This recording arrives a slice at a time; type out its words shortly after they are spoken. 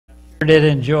Did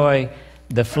enjoy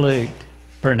the flute,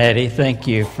 Pernetti. Thank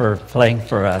you for playing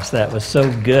for us. That was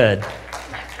so good.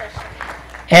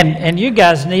 And you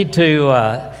guys need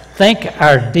to thank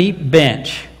our deep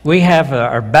bench. We have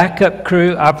our backup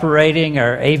crew operating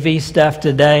our AV stuff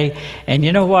today. And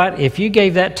you know what? If you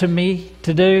gave that to me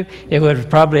to do, it would have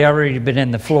probably already been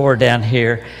in the floor down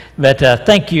here. But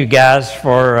thank you guys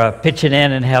for pitching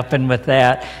in and helping with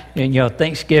that. And, you know,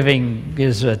 Thanksgiving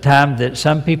is a time that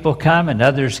some people come and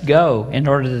others go in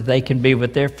order that they can be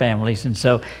with their families. And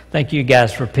so thank you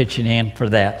guys for pitching in for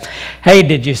that. Hey,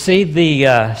 did you see the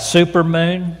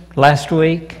supermoon last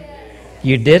week?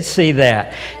 You did see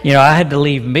that. You know, I had to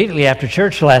leave immediately after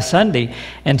church last Sunday,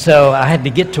 and so I had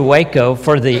to get to Waco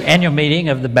for the annual meeting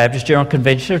of the Baptist General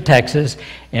Convention of Texas,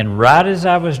 and right as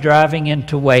I was driving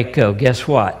into Waco, guess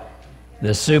what? The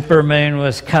supermoon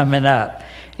was coming up.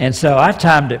 And so I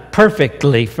timed it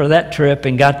perfectly for that trip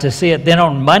and got to see it. Then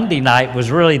on Monday night was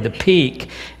really the peak,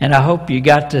 and I hope you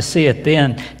got to see it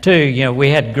then too. You know, we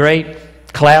had great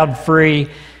cloud-free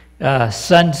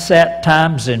sunset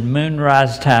times and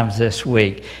moonrise times this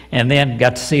week, and then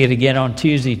got to see it again on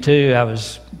Tuesday too. I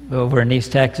was over in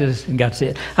East Texas and got to see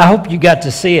it. I hope you got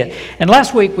to see it. And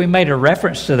last week we made a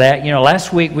reference to that. You know,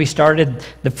 last week we started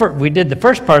we did the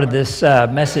first part of this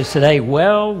message today.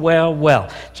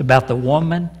 Well. It's about the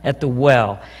woman at the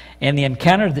well and the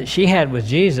encounter that she had with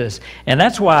Jesus. And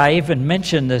that's why I even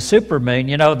mentioned the supermoon.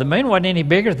 You know, the moon wasn't any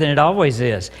bigger than it always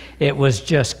is. It was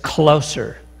just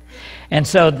closer. And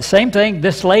so the same thing,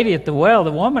 this lady at the well,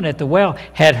 the woman at the well,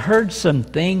 had heard some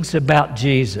things about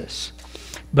Jesus.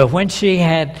 But when she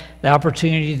had the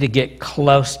opportunity to get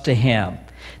close to him,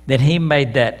 then he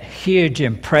made that huge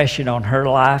impression on her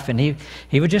life, and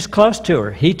he was just close to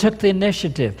her. He took the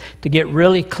initiative to get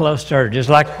really close to her, just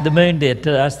like the moon did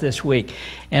to us this week,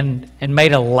 and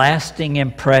made a lasting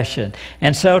impression.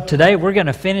 And so today we're going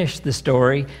to finish the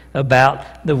story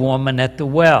about the woman at the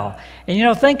well. And you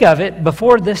know, think of it,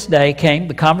 before this day came,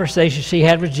 the conversation she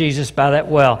had with Jesus by that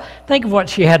well, think of what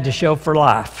she had to show for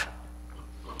life.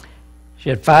 She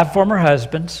had 5 former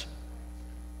husbands,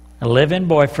 a live-in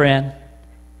boyfriend,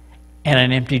 and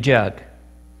an empty jug.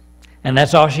 And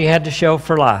that's all she had to show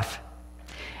for life.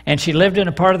 And she lived in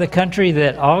a part of the country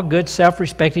that all good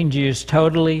self-respecting Jews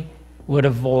totally would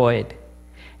avoid.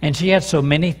 And she had so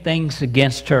many things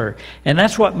against her. And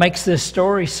that's what makes this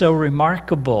story so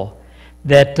remarkable,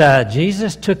 that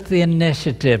Jesus took the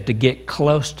initiative to get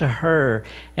close to her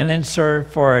and then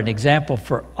serve for an example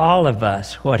for all of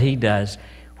us what he does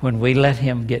when we let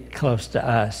him get close to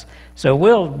us. So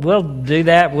we'll do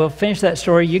that. We'll finish that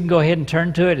story. You can go ahead and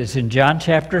turn to it. It's in John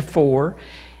chapter 4.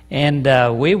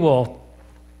 And we will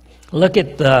look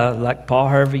at like Paul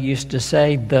Harvey used to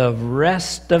say, the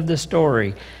rest of the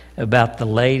story about the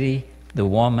lady, the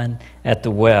woman at the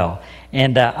well.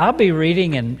 And I'll be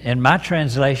reading in my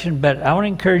translation, but I want to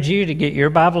encourage you to get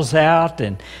your Bibles out.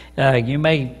 And you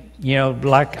may, you know,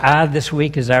 like I this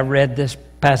week as I read this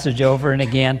passage over and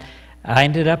again, I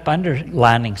ended up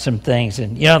underlining some things.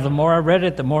 And, you know, the more I read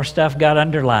it, the more stuff got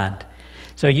underlined.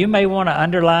 So you may want to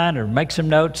underline or make some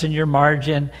notes in your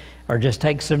margin or just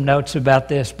take some notes about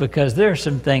this, because there are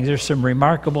some things, there's some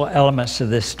remarkable elements to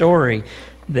this story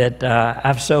that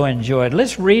I've so enjoyed.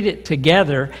 Let's read it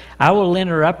together. I will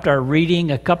interrupt our reading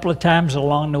a couple of times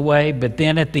along the way, but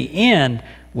then at the end,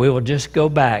 we will just go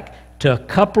back to a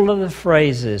couple of the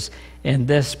phrases in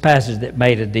this passage that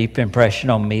made a deep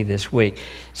impression on me this week. It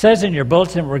says in your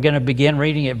bulletin we're going to begin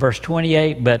reading at verse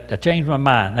 28, but I changed my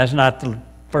mind. That's not the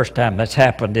first time that's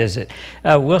happened, is it?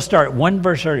 We'll start one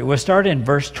verse earlier. We'll start in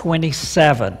verse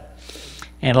 27.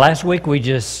 And last week we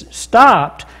just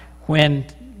stopped when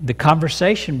the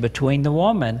conversation between the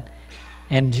woman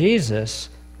and Jesus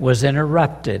was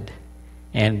interrupted.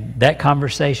 And that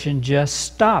conversation just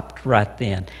stopped right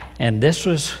then. And this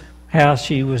was how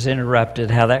she was interrupted,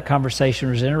 how that conversation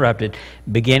was interrupted,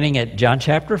 beginning at John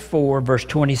chapter 4, verse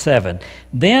 27.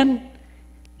 Then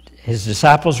his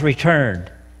disciples returned,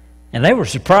 and they were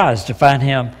surprised to find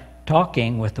him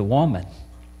talking with the woman.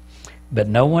 But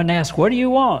no one asked, "What do you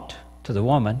want?" to the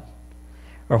woman,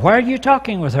 or "Why are you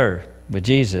talking with her?" with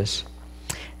Jesus.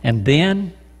 And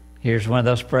then, here's one of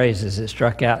those phrases that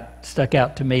stuck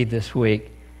out to me this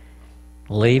week,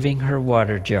 leaving her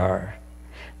water jar.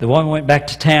 The woman went back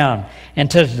to town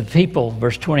and said to the people,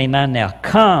 verse 29 now,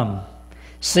 "Come,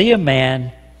 see a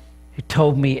man who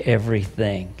told me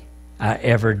everything I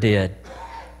ever did."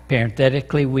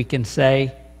 Parenthetically, we can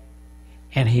say,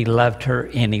 and he loved her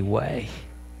anyway,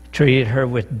 treated her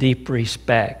with deep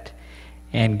respect,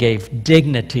 and gave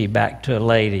dignity back to a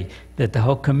lady that the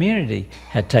whole community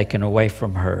had taken away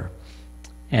from her.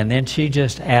 And then she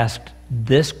just asked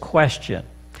this question.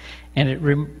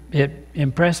 And it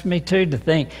impressed me, too, to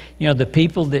think, the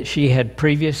people that she had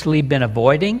previously been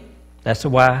avoiding, that's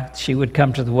why she would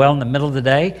come to the well in the middle of the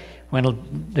day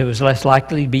when there was less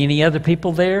likely to be any other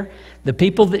people there. The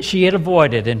people that she had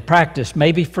avoided and practiced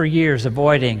maybe for years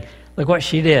avoiding, look what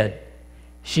she did.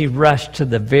 She rushed to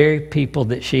the very people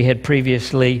that she had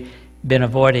previously been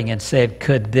avoiding and said,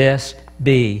 could this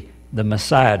be the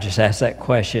Messiah? Just ask that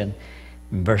question.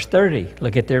 In verse 30,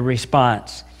 look at their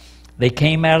response. They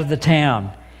came out of the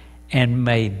town and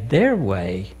made their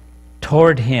way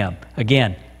toward him.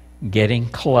 Again, getting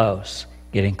close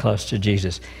to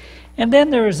Jesus. And then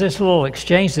there was this little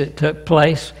exchange that took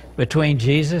place between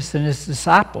Jesus and his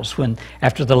disciples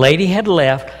after the lady had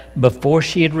left, before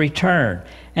she had returned.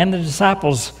 And the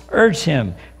disciples urged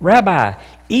him, Rabbi,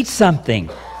 eat something.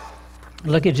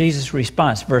 Look at Jesus'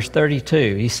 response, verse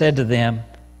 32. He said to them,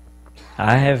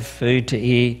 I have food to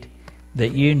eat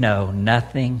that you know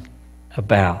nothing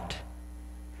about.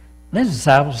 Then the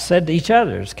disciples said to each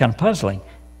other, it's kind of puzzling,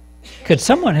 could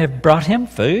someone have brought him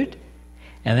food?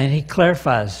 And then he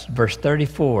clarifies, verse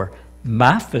 34,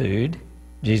 my food,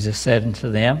 Jesus said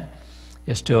unto them,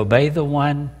 is to obey the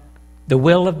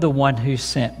will of the one who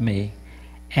sent me,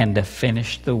 and to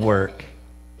finish the work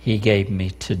he gave me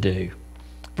to do.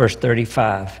 Verse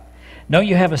 35, don't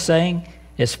you have a saying,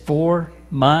 it's 4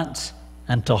 months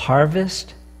until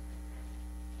harvest?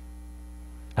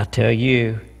 I tell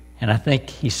you, and I think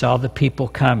he saw the people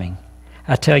coming,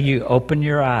 I tell you, open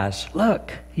your eyes.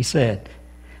 Look, he said,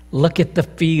 look at the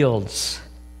fields.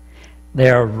 They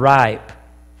are ripe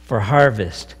for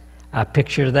harvest. I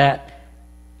picture that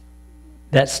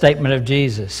statement of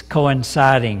Jesus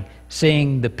coinciding,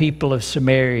 seeing the people of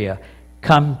Samaria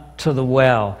come to the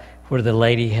well where the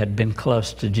lady had been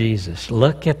close to Jesus.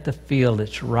 Look at the field,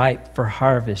 it's ripe for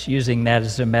harvest, using that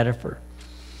as a metaphor.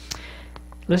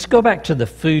 Let's go back to the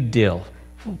food deal.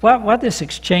 Why this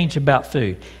exchange about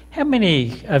food? How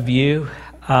many of you,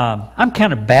 I'm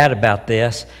kind of bad about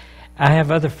this. I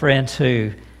have other friends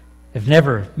who have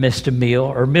never missed a meal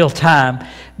or meal time,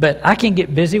 but I can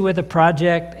get busy with a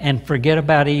project and forget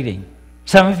about eating.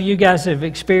 Some of you guys have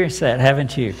experienced that,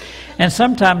 haven't you? And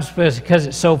sometimes because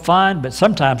it's so fun, but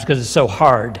sometimes because it's so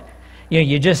hard.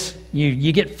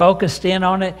 You get focused in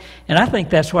on it, and I think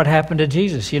that's what happened to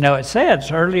Jesus. It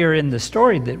says earlier in the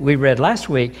story that we read last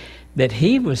week that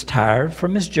he was tired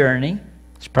from his journey.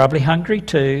 He's probably hungry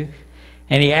too.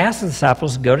 And he asked the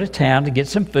disciples to go to town to get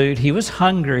some food. He was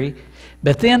hungry.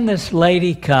 But then this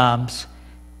lady comes,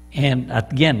 and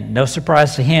again, no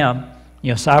surprise to him.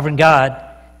 Sovereign God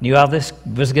knew all this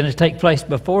was going to take place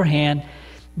beforehand.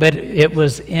 But it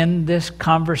was in this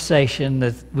conversation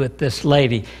with this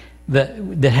lady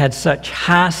that had such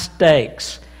high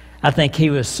stakes. I think he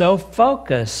was so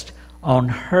focused on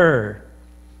her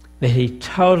that he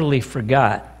totally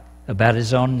forgot about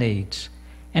his own needs.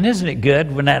 And isn't it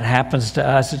good when that happens to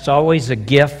us? It's always a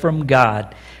gift from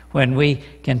God when we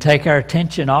can take our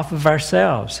attention off of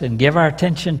ourselves and give our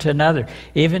attention to another,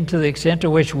 even to the extent to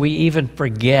which we even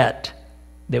forget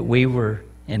that we were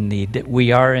in need, that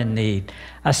we are in need.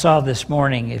 I saw this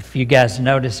morning, if you guys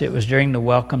noticed, it was during the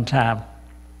welcome time,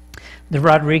 the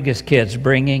Rodriguez kids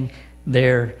bringing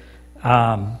their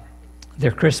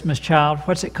Christmas child.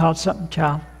 What's it called? Something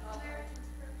child?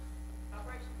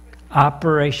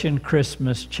 Operation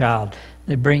Christmas Child.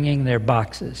 They're bringing their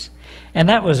boxes. And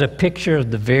that was a picture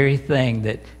of the very thing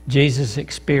that Jesus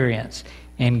experienced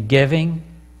in giving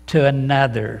to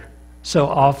another. So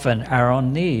often our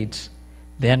own needs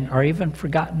then are even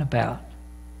forgotten about.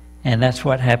 And that's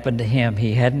what happened to him.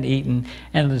 He hadn't eaten.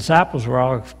 And the disciples were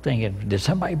all thinking, did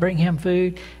somebody bring him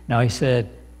food? No, he said,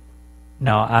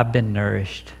 no, I've been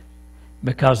nourished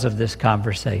because of this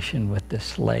conversation with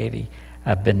this lady.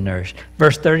 I've been nourished.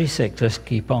 Verse 36, let's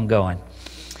keep on going.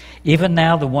 Even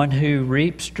now the one who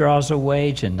reaps draws a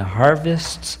wage and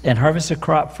harvests a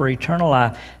crop for eternal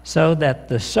life, so that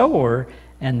the sower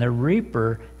and the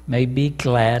reaper may be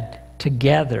glad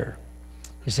together.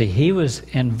 You see, he was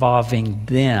involving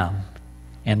them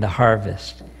in the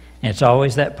harvest. And it's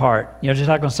always that part. Just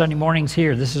like on Sunday mornings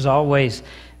here, this is always,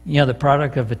 the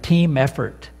product of a team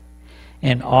effort.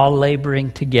 And all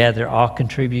laboring together, all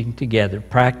contributing together,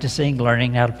 practicing,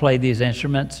 learning how to play these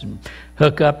instruments and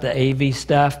hook up the AV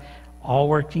stuff, all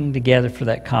working together for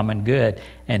that common good.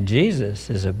 And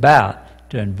Jesus is about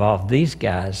to involve these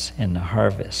guys in the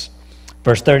harvest.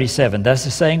 Verse 37, thus the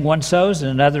saying, one sows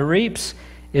and another reaps,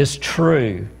 is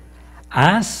true.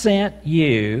 I sent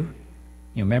you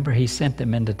remember he sent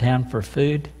them into town for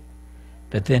food,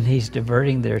 but then he's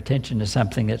diverting their attention to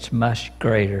something that's much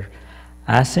greater.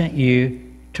 I sent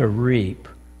you to reap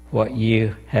what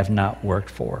you have not worked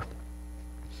for.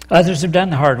 Others have done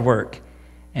the hard work,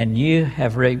 and you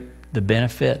have reaped the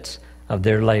benefits of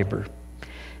their labor.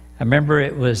 I remember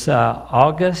it was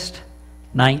August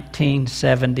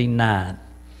 1979.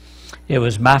 It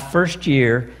was my first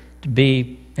year to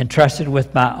be entrusted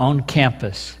with my own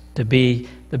campus to be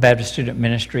the Baptist Student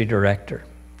Ministry Director.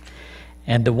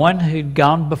 And the one who'd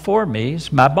gone before me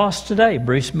is my boss today,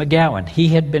 Bruce McGowan. He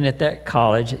had been at that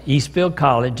college, Eastfield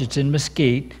College. It's in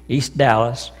Mesquite, East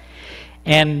Dallas.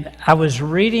 And I was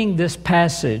reading this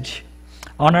passage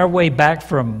on our way back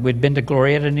from, we'd been to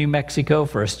Glorieta, New Mexico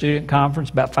for a student conference.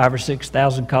 About 5,000 or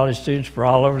 6,000 college students from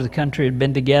all over the country had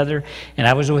been together. And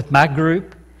I was with my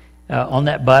group on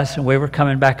that bus, and we were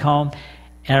coming back home.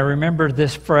 And I remember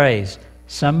this phrase,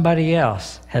 somebody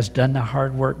else has done the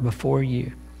hard work before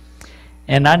you.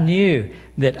 And I knew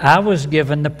that I was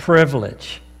given the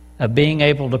privilege of being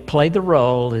able to play the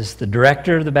role as the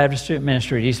director of the Baptist Student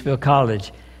Ministry at Eastfield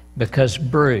College because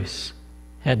Bruce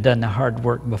had done the hard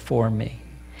work before me.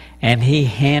 And he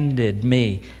handed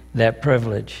me that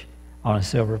privilege on a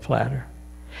silver platter.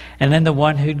 And then the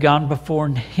one who'd gone before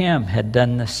him had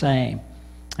done the same,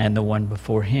 and the one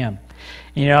before him.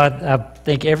 You know, I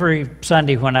think every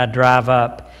Sunday when I drive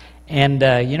up, and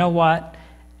you know what?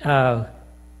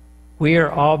 We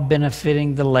are all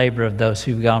benefiting the labor of those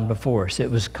who've gone before us. It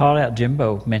was called out,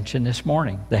 Jimbo mentioned this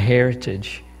morning, the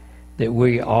heritage that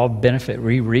we all benefit.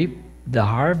 We reap the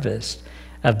harvest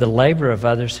of the labor of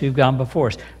others who've gone before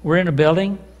us. We're in a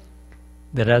building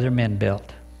that other men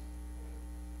built.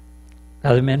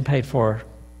 Other men paid for.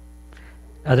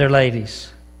 Other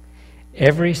ladies.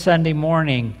 Every Sunday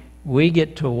morning, we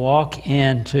get to walk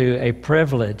into a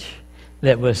privilege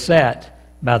that was set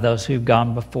by those who've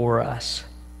gone before us.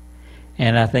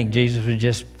 And I think Jesus was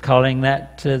just calling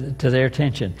that to their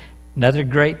attention. Another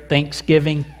great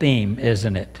Thanksgiving theme,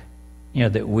 isn't it? You know,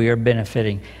 that we are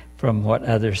benefiting from what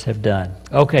others have done.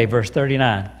 Okay, verse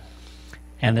 39.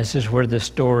 And this is where the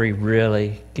story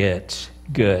really gets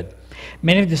good.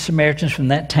 Many of the Samaritans from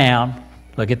that town,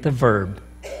 look at the verb,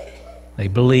 they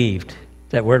believed.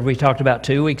 That word we talked about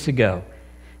 2 weeks ago.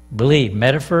 Believe,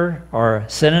 metaphor or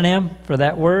synonym for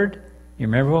that word. You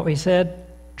remember what we said?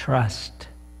 Trust.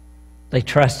 They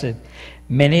trusted.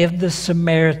 Many of the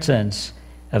Samaritans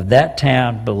of that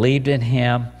town believed in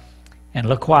him. And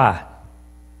look why.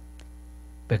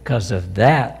 Because of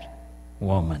that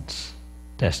woman's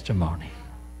testimony.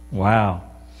 Wow.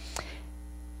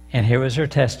 And here was her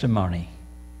testimony.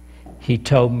 He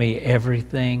told me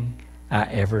everything I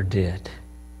ever did.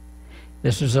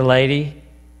 This was a lady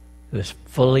who was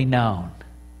fully known,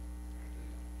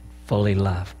 fully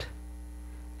loved.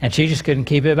 And she just couldn't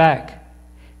keep it back.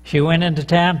 She went into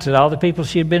town to all the people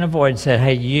she had been avoiding and said,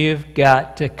 hey, you've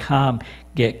got to come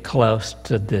get close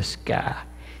to this guy.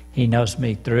 He knows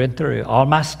me through and through, all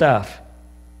my stuff.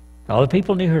 All the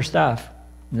people knew her stuff.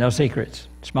 No secrets.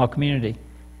 Small community.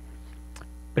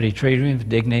 But he treated me with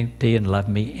dignity and loved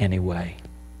me anyway.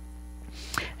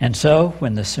 And so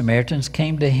when the Samaritans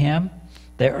came to him,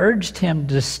 they urged him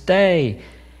to stay,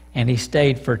 and he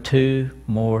stayed for 2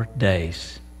 more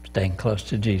days, staying close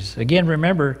to Jesus. Again,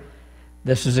 remember,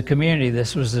 this was a community,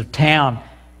 this was a town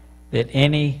that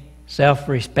any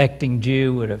self-respecting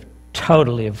Jew would have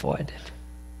totally avoided.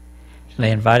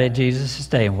 They invited Jesus to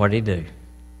stay, and what did he do?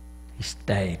 He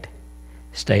stayed.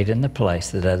 Stayed in the place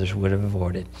that others would have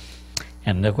avoided.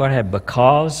 And look what happened.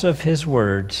 Because of his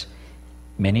words,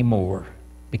 many more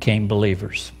became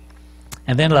believers.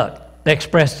 And then look, they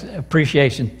expressed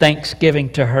appreciation, thanksgiving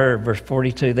to her. Verse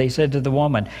 42, they said to the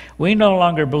woman, we no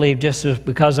longer believe just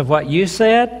because of what you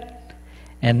said,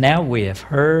 and now we have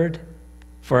heard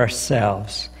for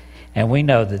ourselves. And we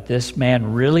know that this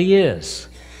man really is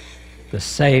the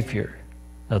Savior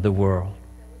of the world,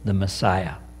 the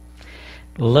Messiah.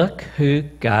 Look who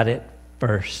got it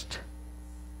first.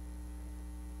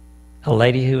 A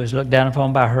lady who was looked down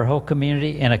upon by her whole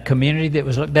community, and a community that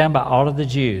was looked down by all of the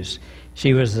Jews.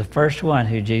 She was the first one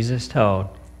who Jesus told,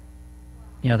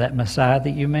 you know, that Messiah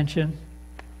that you mentioned,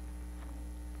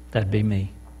 that'd be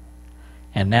me.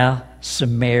 And now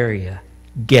Samaria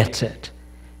gets it.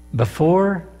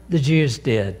 Before the Jews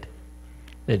did,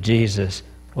 that Jesus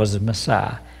was the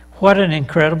Messiah. What an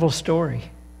incredible story,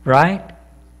 right?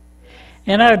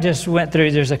 And I just went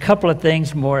through, there's a couple of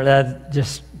things more that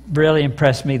just really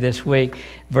impressed me this week.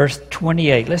 Verse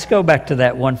 28. Let's go back to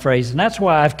that one phrase. And that's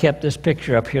why I've kept this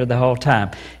picture up here the whole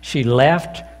time. She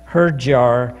left her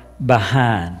jar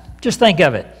behind. Just think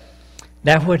of it.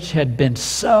 That which had been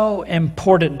so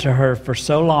important to her for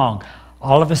so long,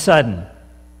 all of a sudden,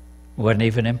 wasn't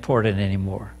even important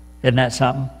anymore. Isn't that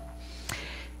something?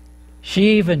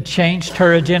 She even changed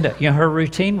her agenda. You know, her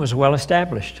routine was well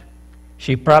established.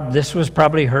 This was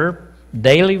probably her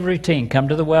daily routine. Come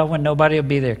to the well when nobody will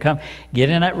be there. Come, get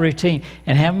in that routine.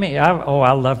 And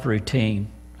I love routine.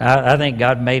 I think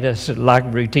God made us like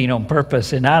routine on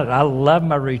purpose, and I love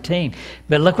my routine.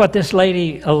 But look what this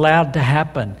lady allowed to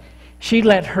happen. She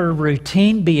let her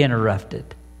routine be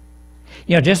interrupted.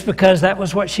 Just because that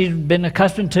was what she'd been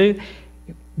accustomed to,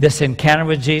 this encounter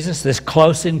with Jesus, this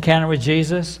close encounter with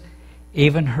Jesus,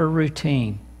 even her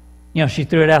routine. She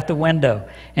threw it out the window,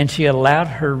 and she allowed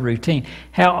her routine.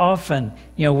 How often,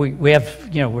 we have,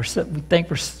 we think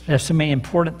we have so many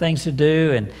important things to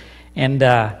do,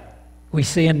 and we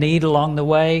see a need along the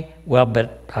way. Well,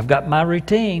 but I've got my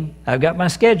routine. I've got my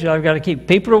schedule. I've got to keep.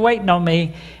 People are waiting on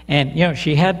me, and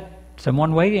she had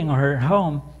someone waiting on her at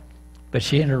home, but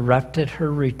she interrupted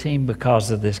her routine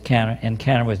because of this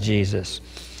encounter with Jesus.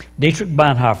 Dietrich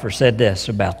Bonhoeffer said this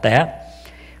about that: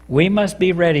 we must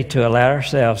be ready to allow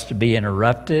ourselves to be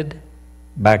interrupted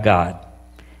by God.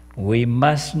 We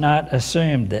must not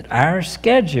assume that our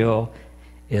schedule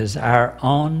is our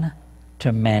own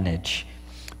to manage,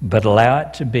 but allow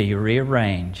it to be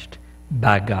rearranged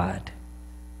by God.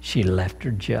 She left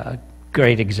her jug.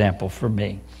 Great example for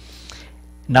me.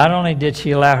 Not only did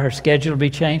she allow her schedule to be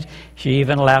changed, she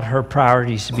even allowed her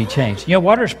priorities to be changed.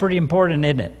 Water is pretty important,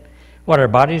 isn't it? Our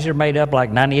bodies are made up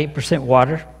like 98%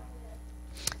 water.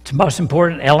 It's the most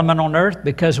important element on earth,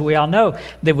 because we all know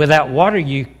that without water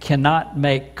you cannot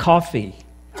make coffee.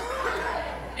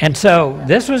 And so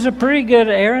this was a pretty good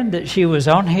errand that she was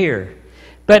on here.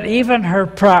 But even her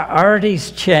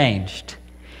priorities changed.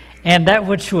 And that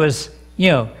which was,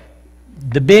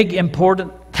 the big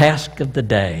important task of the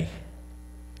day,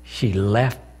 she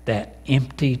left that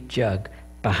empty jug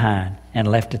behind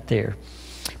and left it there.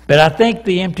 But I think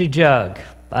the empty jug,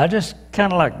 I just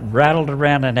kind of like rattled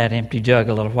around in that empty jug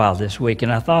a little while this week,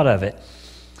 and I thought of it.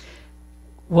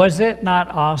 Was it not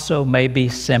also maybe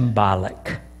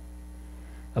symbolic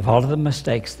of all of the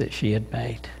mistakes that she had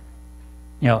made?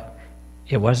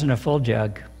 It wasn't a full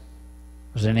jug.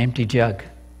 It was an empty jug.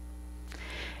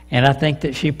 And I think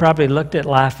that she probably looked at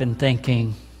life and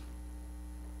thinking,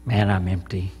 man, I'm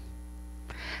empty.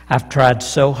 I've tried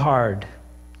so hard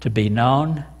to be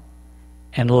known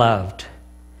and loved,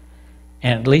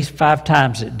 and at least 5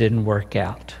 times it didn't work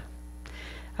out.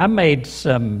 I made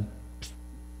some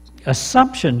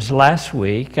assumptions last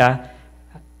week. I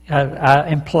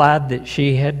implied that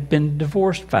she had been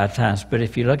divorced 5 times, but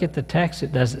if you look at the text,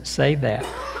 it doesn't say that.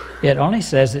 It only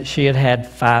says that she had had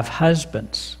 5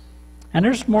 husbands. And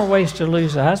there's more ways to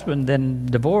lose a husband than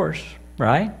divorce,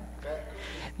 right?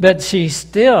 But she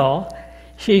still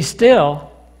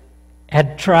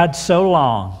had tried so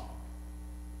long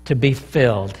to be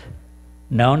filled,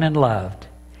 known and loved,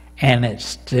 and it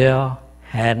still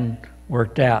hadn't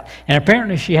worked out. And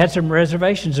apparently she had some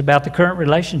reservations about the current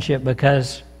relationship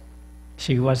because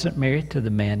she wasn't married to the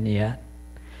man yet.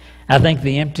 I think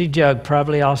the empty jug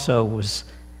probably also was,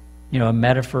 a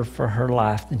metaphor for her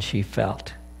life, and she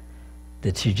felt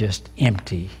that she just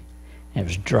empty. It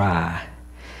was dry.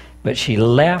 But she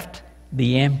left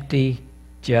the empty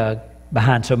jug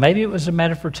behind. So maybe it was a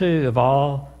metaphor too of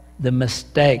all the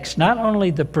mistakes, not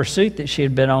only the pursuit that she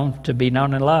had been on to be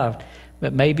known and loved,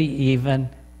 but maybe even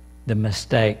the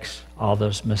mistakes, all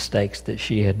those mistakes that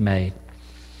she had made.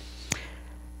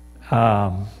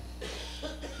 I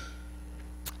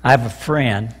have a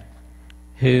friend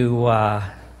who,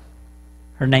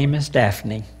 her name is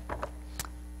Daphne.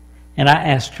 And I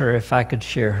asked her if I could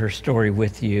share her story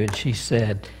with you, and she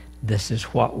said, this is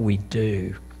what we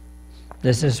do.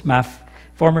 This is my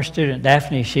former student,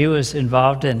 Daphne. She was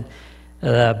involved in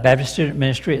the Baptist student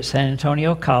ministry at San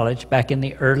Antonio College back in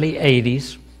the early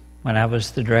 80s when I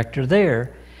was the director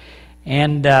there.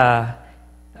 And I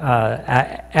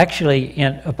actually,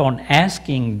 upon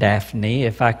asking Daphne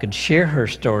if I could share her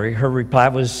story, her reply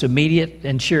was immediate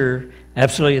and sure.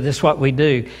 Absolutely, this is what we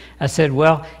do. I said,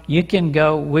 well, you can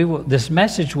go, this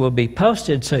message will be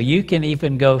posted so you can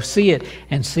even go see it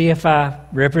and see if I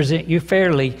represent you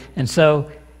fairly. And so,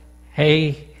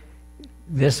 hey,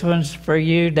 this one's for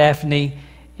you, Daphne,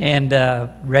 and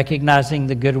recognizing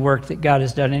the good work that God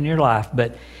has done in your life.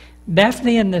 But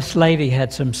Daphne and this lady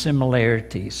had some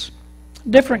similarities.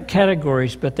 Different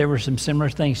categories, but there were some similar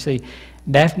things. See,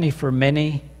 Daphne for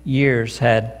many years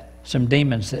had some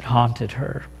demons that haunted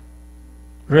her.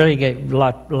 Really gave a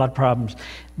lot of problems.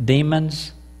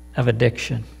 Demons of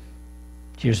addiction.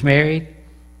 She was married,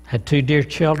 had 2 dear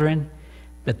children,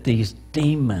 but these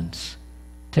demons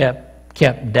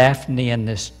kept Daphne in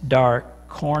this dark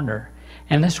corner.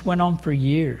 And this went on for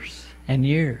years and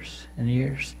years and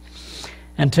years.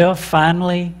 Until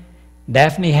finally,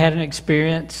 Daphne had an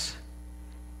experience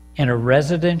in a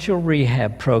residential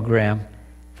rehab program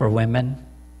for women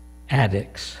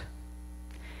addicts.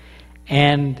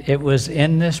 And it was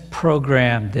in this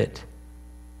program that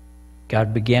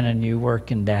God began a new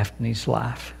work in Daphne's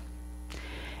life.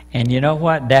 And you know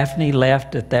what Daphne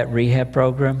left at that rehab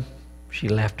program? She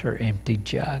left her empty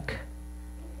jug.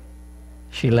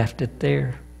 She left it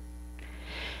there.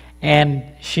 And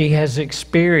she has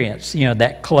experienced,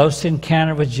 that close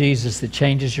encounter with Jesus that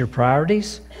changes your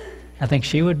priorities. I think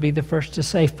she would be the first to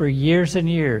say, for years and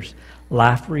years,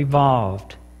 life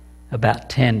revolved about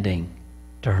tending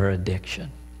to her addiction.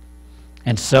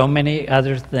 And so many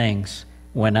other things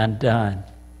went undone.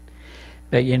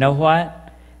 But you know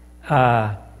what?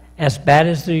 As bad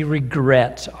as the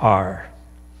regrets are,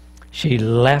 she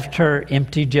left her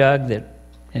empty jug that,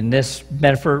 in this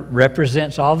metaphor,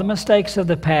 represents all the mistakes of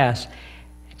the past.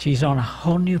 She's on a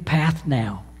whole new path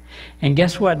now. And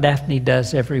guess what Daphne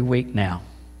does every week now?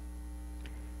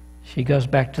 She goes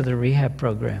back to the rehab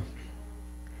program.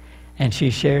 And she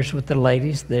shares with the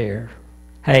ladies there,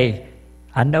 hey,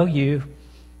 I know you.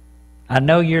 I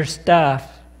know your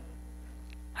stuff.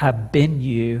 I've been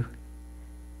you.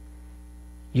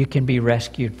 You can be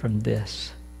rescued from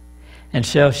this. And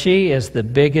so she is the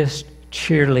biggest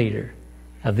cheerleader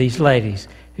of these ladies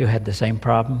who had the same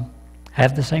problem,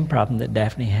 have the same problem that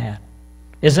Daphne had.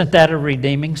 Isn't that a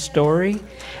redeeming story?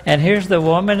 And here's the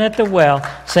woman at the well,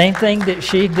 same thing that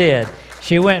she did.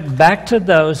 She went back to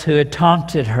those who had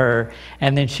taunted her,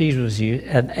 and then she was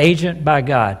an agent by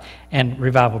God, and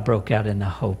revival broke out in the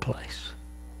whole place.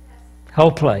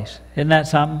 Whole place. Isn't that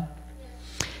something?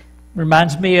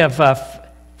 Reminds me of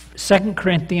 2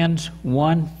 Corinthians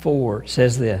 1:4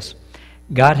 says this,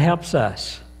 God helps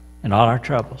us in all our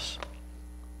troubles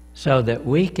so that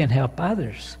we can help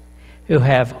others who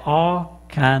have all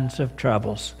kinds of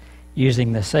troubles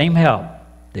using the same help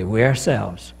that we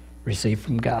ourselves receive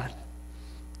from God.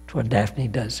 That's what Daphne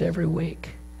does every week.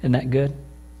 Isn't that good?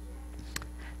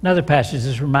 Another passage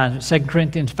this reminds me, 2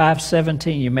 Corinthians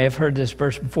 5:17. You may have heard this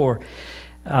verse before.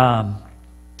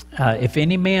 If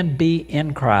any man be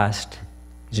in Christ,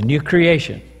 he's a new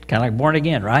creation, kind of like born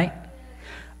again, right?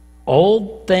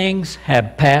 Old things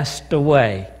have passed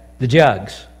away. The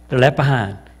jugs, they're left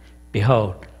behind.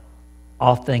 Behold,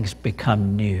 all things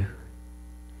become new.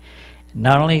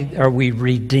 Not only are we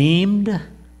redeemed,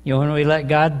 when we let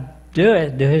God do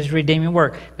His redeeming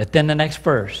work, but then the next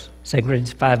verse, 2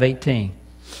 Corinthians 5:18.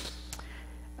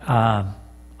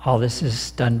 All this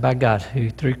is done by God,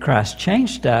 who through Christ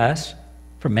changed us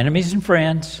from enemies and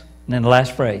friends, and then the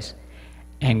last phrase,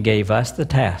 and gave us the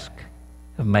task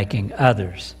of making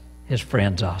others His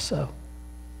friends also.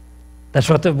 That's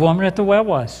what the woman at the well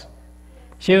was.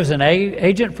 She was an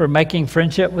agent for making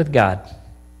friendship with God.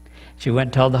 She went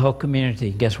and told the whole community.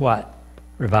 Guess what?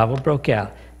 Revival broke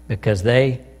out because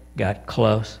they got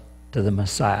close to the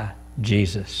Messiah,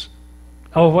 Jesus.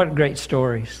 Oh, what great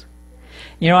stories.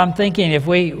 I'm thinking if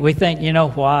we think, you know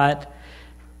what?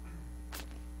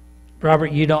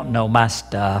 Robert, you don't know my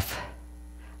stuff.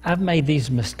 I've made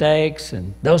these mistakes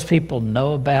and those people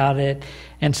know about it.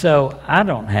 And so I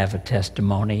don't have a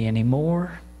testimony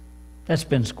anymore. That's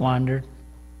been squandered.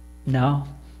 No,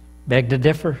 beg to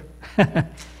differ.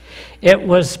 It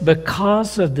was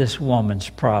because of this woman's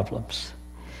problems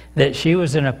that she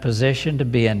was in a position to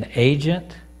be an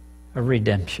agent of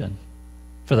redemption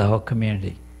for the whole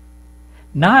community.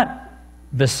 Not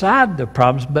beside the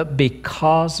problems, but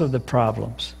because of the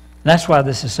problems. That's why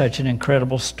this is such an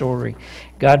incredible story.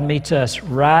 God meets us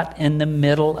right in the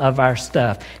middle of our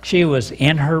stuff. She was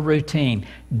in her routine,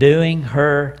 doing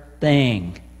her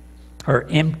thing, her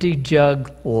empty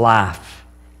jug life.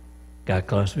 Got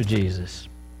close with Jesus,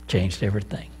 changed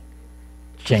everything,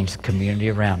 changed the community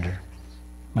around her.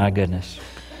 My goodness.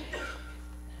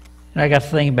 And I got to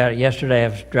thinking about it yesterday. I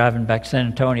was driving back to San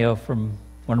Antonio from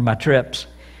one of my trips,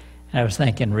 and I was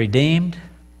thinking, redeemed,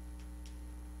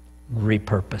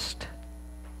 repurposed.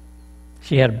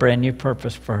 She had a brand new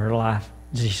purpose for her life.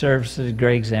 She serves as a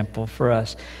great example for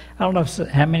us. I don't know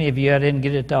how many of you, I didn't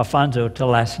get it to Alfonso till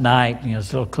last night,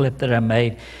 this little clip that I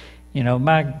made.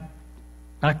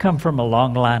 I come from a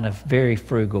long line of very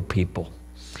frugal people.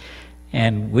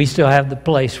 And we still have the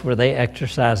place where they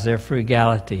exercise their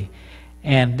frugality.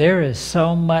 And there is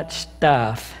so much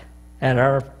stuff at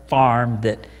our farm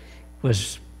that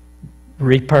was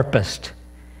repurposed.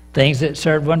 Things that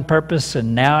served one purpose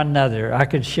and now another. I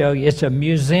could show you. It's a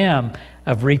museum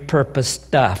of repurposed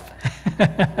stuff.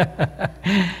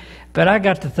 But I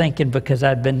got to thinking, because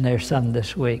I'd been there some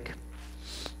this week.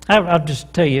 I'll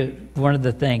just tell you one of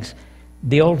the things.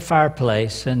 The old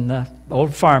fireplace in the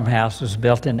old farmhouse was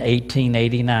built in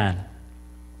 1889.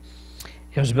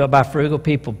 It was built by frugal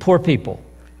people, poor people.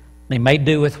 They made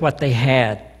do with what they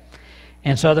had.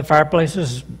 And so the fireplace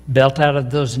was built out of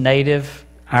those native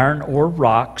iron ore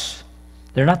rocks.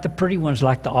 They're not the pretty ones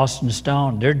like the Austin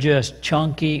stone. They're just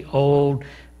chunky, old,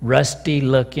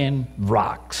 rusty-looking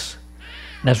rocks.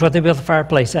 And that's what they built the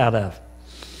fireplace out of.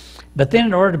 But then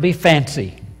in order to be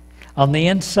fancy, on the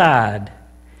inside,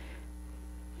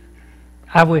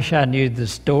 I wish I knew the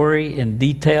story in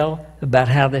detail about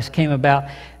how this came about,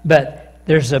 but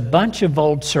there's a bunch of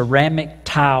old ceramic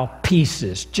tile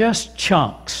pieces, just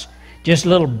chunks, just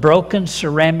little broken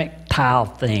ceramic tile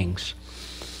things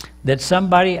that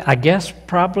somebody, I guess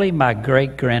probably my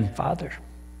great-grandfather,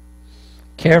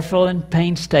 careful and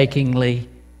painstakingly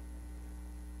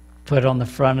put on the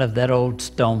front of that old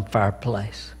stone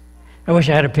fireplace. I wish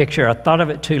I had a picture. I thought of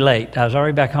it too late. I was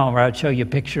already back home where I would show you a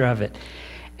picture of it.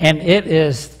 And it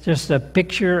is just a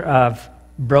picture of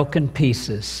broken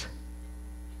pieces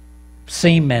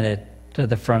cemented to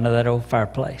the front of that old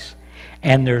fireplace.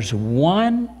 And there's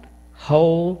one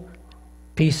whole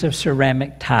piece of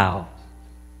ceramic tile,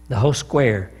 the whole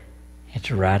square.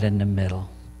 It's right in the middle,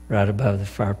 right above the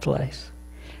fireplace.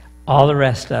 All the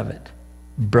rest of it,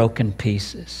 broken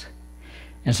pieces.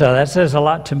 And so that says a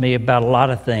lot to me about a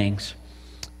lot of things.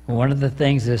 One of the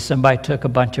things is somebody took a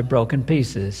bunch of broken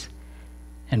pieces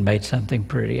and made something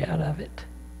pretty out of it.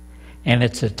 And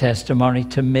it's a testimony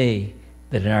to me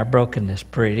that in our brokenness,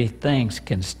 pretty things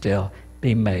can still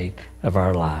be made of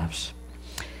our lives.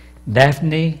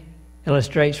 Daphne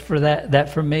illustrates for that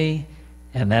for me,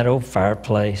 and that old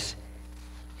fireplace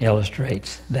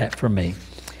illustrates that for me.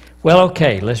 Well,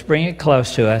 okay, let's bring it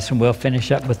close to us, and we'll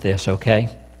finish up with this, okay?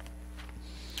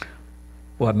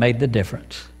 What made the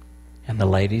difference in the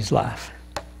lady's life?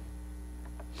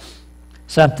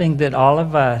 Something that all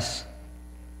of us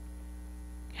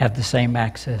have the same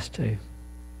access to.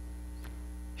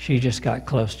 She just got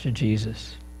close to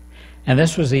Jesus. And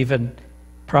this was even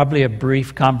probably a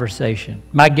brief conversation.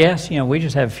 My guess, we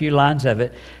just have a few lines of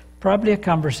it, probably a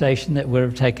conversation that would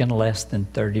have taken less than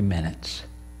 30 minutes.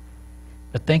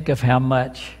 But think of how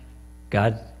much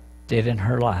God did in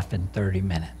her life in 30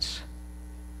 minutes.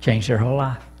 Changed her whole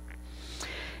life.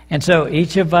 And so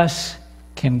each of us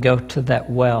can go to that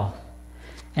well.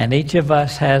 And each of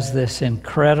us has this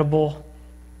incredible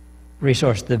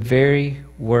resource, the very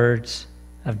words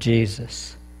of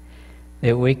Jesus,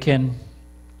 that we can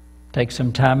take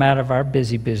some time out of our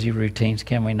busy routines,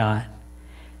 can we not?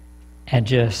 And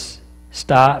just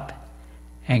stop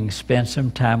and spend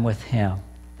some time with Him.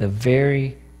 The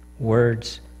very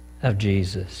words of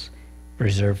Jesus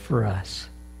reserved for us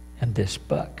in this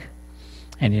book.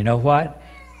 And you know what?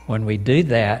 When we do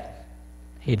that,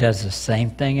 He does the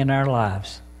same thing in our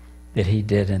lives that He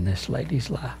did in this lady's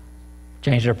life.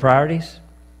 Change our priorities,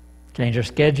 change our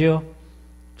schedule,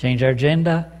 change our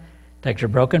agenda, takes our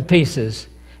broken pieces,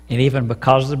 and even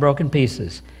because of the broken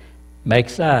pieces,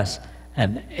 makes us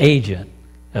an agent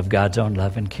of God's own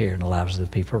love and care in the lives of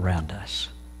the people around us.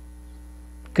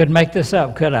 Couldn't make this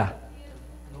up, could I?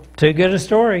 Too good a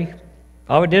story.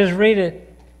 All we did is read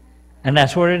it, and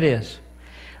that's what it is.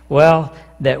 Well,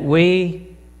 that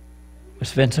we will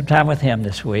spend some time with Him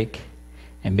this week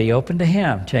and be open to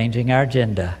Him changing our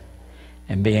agenda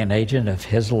and be an agent of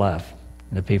His love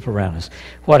and the people around us.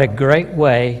 What a great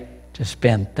way to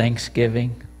spend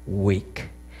Thanksgiving week.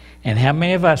 And how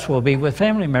many of us will be with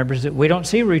family members that we don't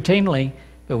see routinely,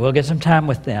 but we'll get some time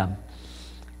with them.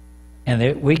 And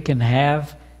that we can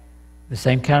have the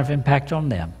same kind of impact on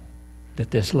them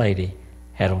that this lady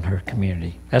had on her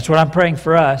community. That's what I'm praying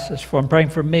for us. That's what I'm praying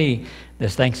for me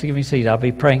this Thanksgiving season. I'll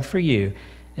be praying for you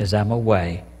as I'm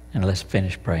away. And let's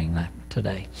finish praying that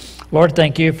today. Lord,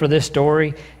 thank you for this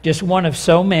story. Just one of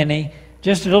so many.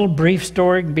 Just a little brief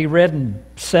story can be read in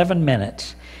 7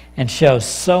 minutes and shows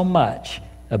so much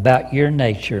about your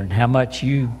nature and how much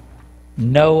you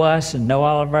know us and know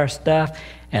all of our stuff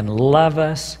and love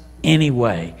us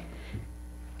anyway.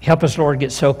 Help us, Lord,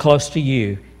 get so close to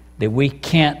you that we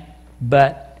can't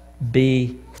but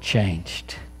be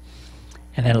changed.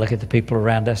 And then look at the people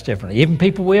around us differently. Even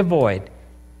people we avoid,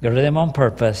 go to them on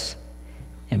purpose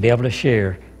and be able to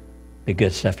share the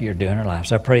good stuff you're doing in our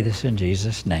lives. I pray this in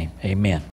Jesus' name. Amen.